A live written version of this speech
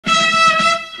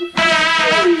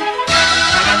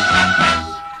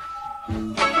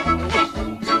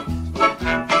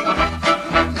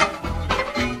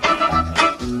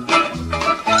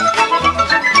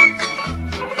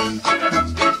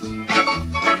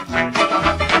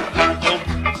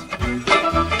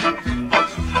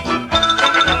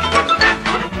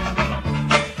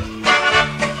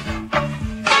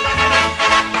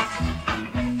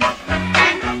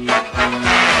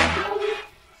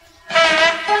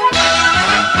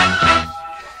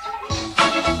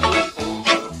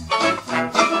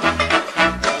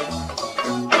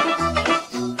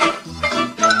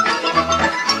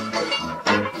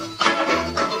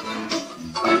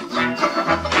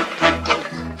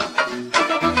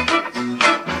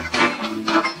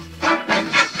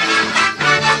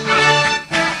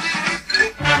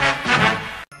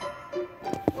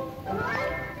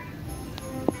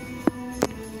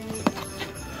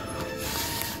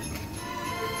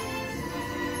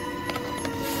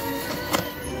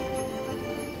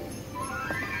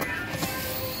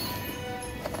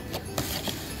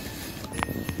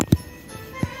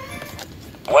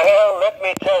Well, let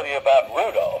me tell you about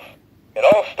Rudolph. It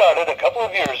all started a couple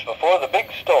of years before the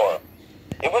big storm.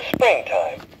 It was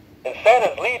springtime, and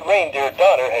Santa's lead reindeer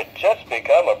daughter had just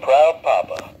become a proud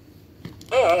papa.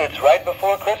 Soon it's right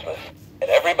before Christmas, and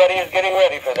everybody is getting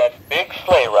ready for that big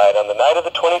sleigh ride on the night of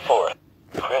the 24th,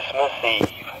 Christmas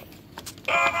Eve.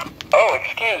 Oh,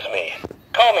 excuse me.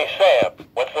 Call me Sam.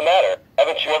 What's the matter?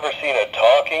 Haven't you ever seen a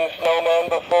talking snowman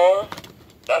before?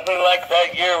 Nothing like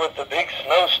that year with the big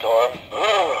snowstorm.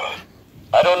 Ugh.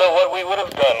 I don't know what we would have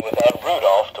done without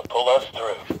Rudolph to pull us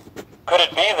through. Could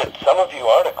it be that some of you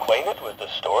aren't acquainted with the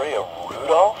story of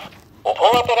Rudolph? Well,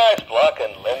 pull up an ice block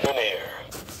and lend an ear.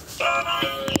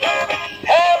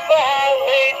 Have a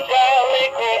holly jolly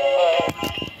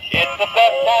Christmas. It's the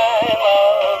best time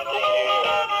of the year.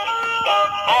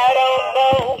 I don't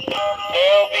know,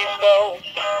 there'll be snow.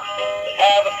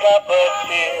 Have a cup of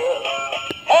cheer.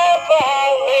 Have a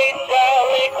holly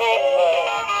jolly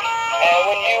Christmas. And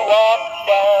when you walk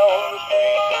down the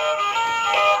street,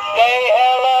 say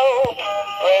hello,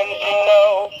 friends you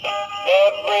know,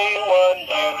 everyone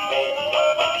you meet.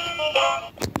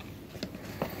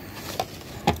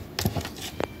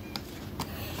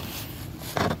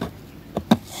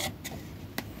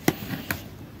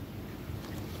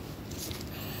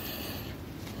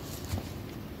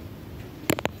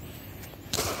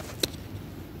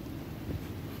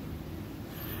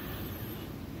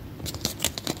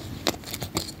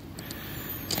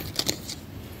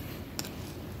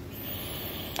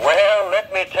 Well,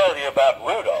 let me tell you about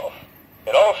Rudolph.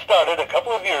 It all started a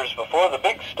couple of years before the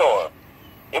big storm.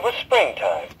 It was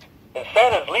springtime, and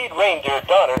Santa's lead reindeer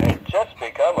daughter had just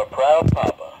become a proud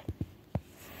papa.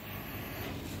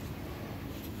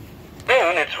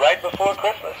 Soon it's right before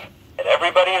Christmas, and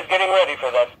everybody is getting ready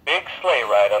for that big sleigh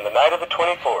ride on the night of the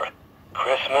 24th,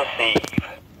 Christmas Eve.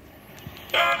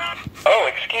 Oh,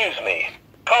 excuse me.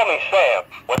 Call me Sam.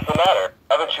 What's the matter?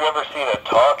 Haven't you ever seen a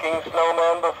talking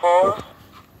snowman before?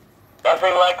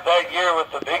 Nothing like that year with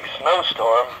the big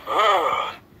snowstorm.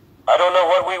 Ugh. I don't know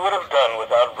what we would have done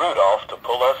without Rudolph to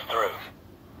pull us through.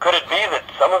 Could it be that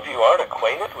some of you aren't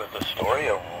acquainted with the story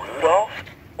of Rudolph?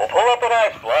 Well, pull up an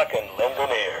ice block and lend an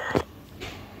ear.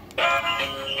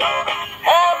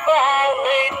 Have a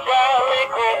holly jolly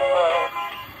Christmas.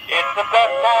 It's the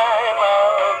best time of